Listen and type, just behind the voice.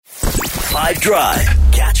5 Drive.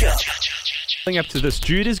 Catch up. Up to this,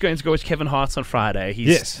 Jude is going to go watch Kevin Hart on Friday.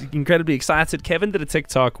 He's incredibly excited. Kevin did a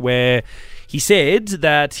TikTok where he said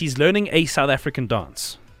that he's learning a South African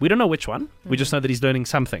dance. We don't know which one. We just know that he's learning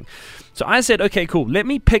something. So I said, okay, cool. Let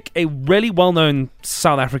me pick a really well-known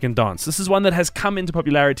South African dance. This is one that has come into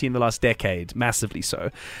popularity in the last decade, massively so.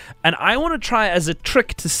 And I want to try as a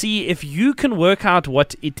trick to see if you can work out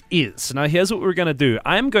what it is. Now, here's what we're going to do.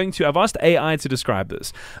 I've asked AI to describe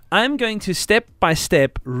this. I'm going to step by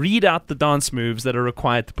step read out the dance moves that are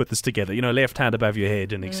required to put this together. You know, left hand above your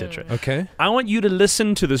head and etc. Okay. I want you to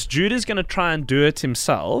listen to this. Jude is going to try and do it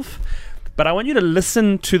himself. But I want you to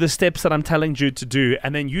listen to the steps that I'm telling Jude to do,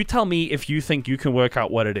 and then you tell me if you think you can work out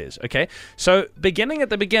what it is, okay? So, beginning at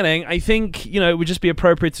the beginning, I think, it would just be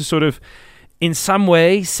appropriate to sort of, in some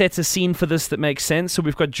way, set a scene for this that makes sense. So,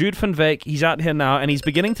 we've got Jude van Wyk. He's out here now, and he's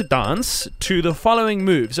beginning to dance to the following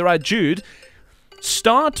moves. All right, Jude,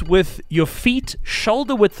 start with your feet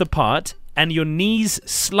shoulder-width apart and your knees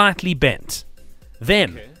slightly bent.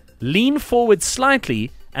 Then, lean forward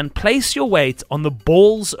slightly and place your weight on the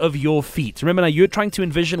balls of your feet. Remember now, you're trying to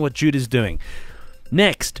envision what Jude is doing.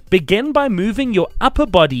 Next, begin by moving your upper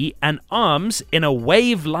body and arms in a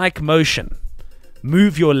wave-like motion.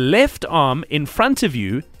 Move your left arm in front of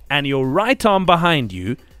you and your right arm behind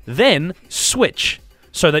you. Then switch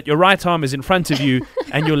so that your right arm is in front of you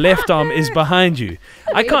and your left arm is behind you.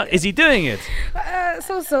 I can't. Is he doing it?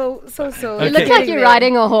 So. Okay. You look like you're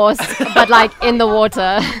riding a horse, but like in the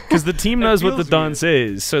water. Because the team knows what the dance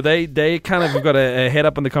is, so they kind of have got a head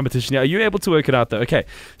up on the competition. Are you able to work it out though? Okay,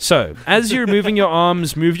 so as you're moving your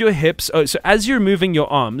arms, move your hips. So as you're moving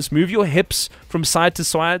your arms, move your hips from side to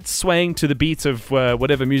side, swaying to the beat of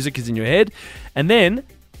whatever music is in your head. And then,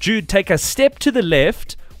 Jude, take a step to the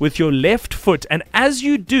left with your left foot. And as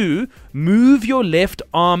you do, move your left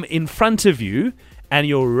arm in front of you and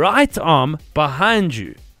your right arm behind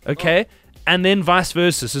you. Okay? And then vice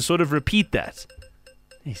versa. So sort of repeat that.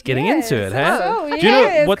 He's getting into it, huh? Do you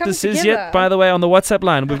know what this is yet, by the way, on the WhatsApp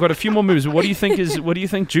line? We've got a few more moves. What do you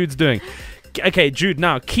think Jude's doing? Okay, Jude,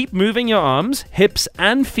 now keep moving your arms, hips,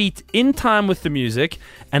 and feet in time with the music,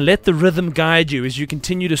 and let the rhythm guide you as you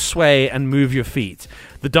continue to sway and move your feet.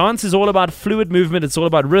 The dance is all about fluid movement. It's all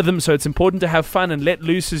about rhythm, so it's important to have fun and let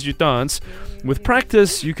loose as you dance. With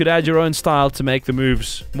practice, you could add your own style to make the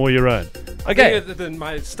moves more your own. Okay. Then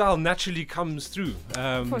my style naturally comes through.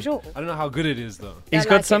 For sure. I don't know how good it is, though. He's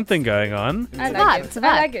got something going on. I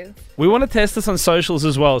like it. We want to test this on socials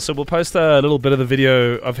as well, so we'll post a little bit of the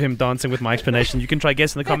video of him dancing with my explanation. You can try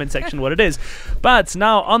guess in the comment section what it is. But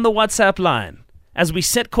now on the WhatsApp line, as we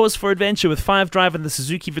set course for adventure with 5 Drive and the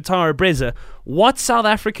Suzuki Vitara Brezza, what South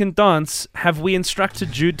African dance have we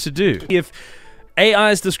instructed Jude to do? If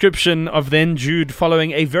AI's description of then Jude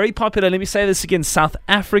following a very popular, let me say this again, South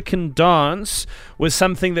African dance was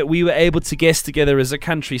something that we were able to guess together as a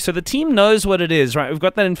country. So the team knows what it is, right? We've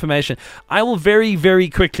got that information. I will very, very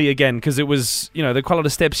quickly again, because it was, there are quite a lot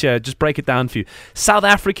of steps here, just break it down for you. South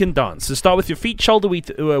African dance. So start with your feet shoulder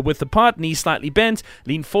width apart, knees slightly bent,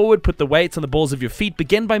 lean forward, put the weight on the balls of your feet.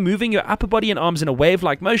 Begin by moving your upper body and arms in a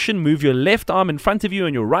wave-like motion. Move your left arm in front of you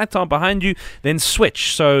and your right arm behind you. Then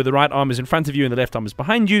switch. So the right arm is in front of you and the left arm is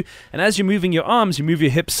behind you. And as you're moving your arms, you move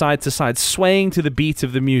your hips side to side, swaying to the beat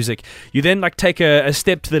of the music. You then take a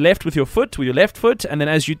step to the left with your left foot, and then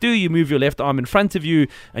as you do, you move your left arm in front of you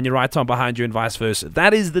and your right arm behind you and vice versa.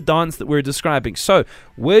 That is the dance that we're describing. So,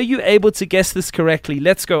 were you able to guess this correctly?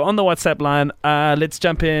 Let's go on the WhatsApp line. Let's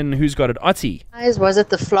jump in. Who's got it? Oti. Guys, was it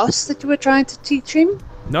the floss that you were trying to teach him?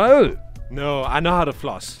 No, I know how to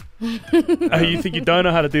floss. Oh, you think you don't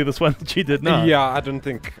know how to do this one that you did? No. Yeah, I don't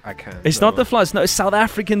think I can. It's not the floss. No, it's South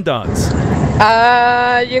African dance.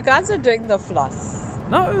 You guys are doing the floss.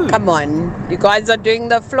 No. Come on. You guys are doing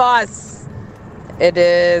the floss. It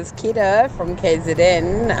is Kita from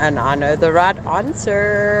KZN, and I know the right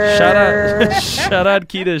answer. Shout out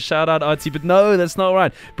Kita, shout out Artie, but no, that's not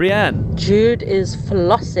right. Brianne. Jude is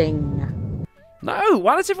flossing. No,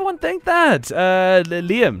 why does everyone think that?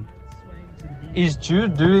 Liam. Is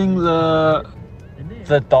Jude doing the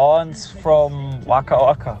dance from Waka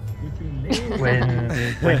Waka when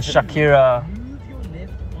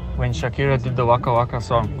Shakira did the Waka Waka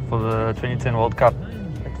song for the 2010 World Cup?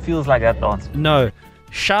 It feels like that dance. No.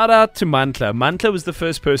 Shout out to Mantla. Mantla was the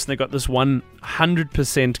first person that got this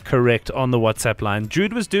 100% correct on the WhatsApp line.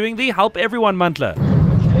 Jude was doing the help everyone Mantla.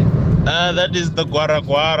 That is the Guara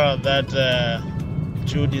Guara that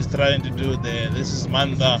Jude is trying to do there. This is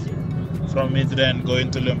Mantla from Midrand going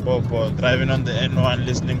to Limpopo, driving on the N1,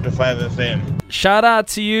 listening to 5FM. Shout out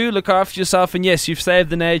to you. Look after yourself. And yes, you've saved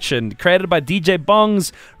the nation. Created by DJ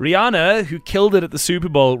Bongs. Rihanna, who killed it at the Super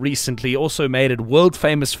Bowl recently, also made it world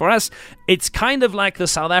famous for us. It's kind of like the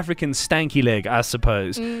South African stanky leg, I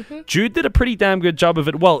suppose. Jude did a pretty damn good job of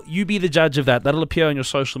it. Well, you be the judge of that. That'll appear on your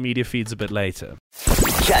social media feeds a bit later.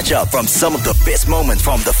 Catch up from some of the best moments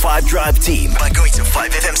from the 5 Drive team by going to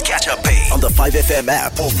 5FM's catch-up page on the 5FM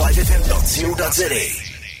app or 5FM.co.za.